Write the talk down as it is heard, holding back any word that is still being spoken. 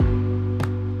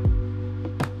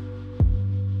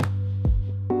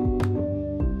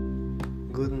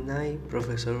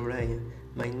Professor Brian.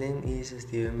 My name is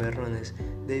Steven Berrones.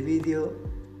 The video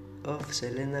of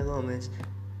Selena Gomez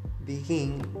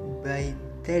begins by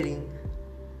telling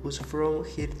us from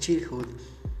her childhood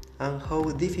and how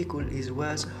difficult it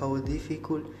was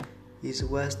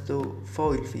to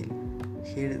fulfill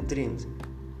her dreams.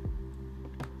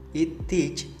 It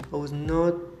teaches us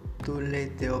not to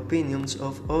let the opinions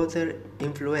of others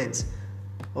influence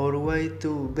our way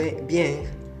to being,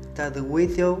 that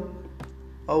without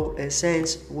our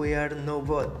essence we are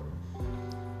nobody,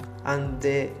 and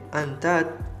that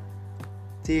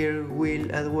there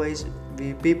will always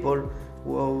be people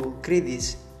who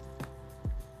criticize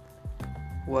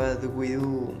what we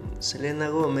do. Selena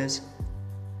Gomez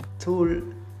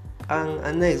told an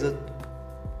anecdote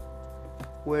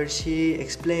where she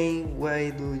explained why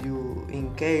do you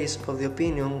in case of the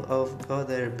opinion of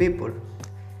other people.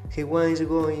 He was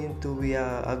going to be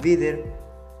a better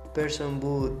person,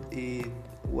 but it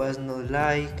was not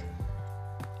like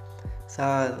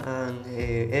that, and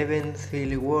even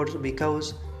feel worse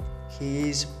because he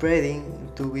is pretending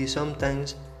to be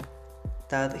sometimes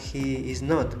that he is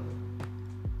not.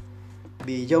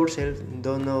 Be yourself,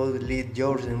 do not let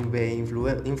yourself be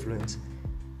influenced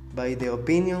by the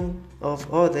opinion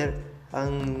of others,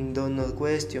 and do not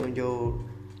question your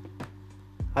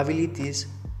abilities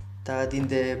that in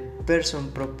the person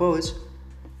propose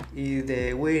if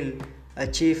they will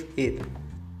achieve it.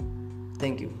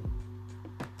 Thank you.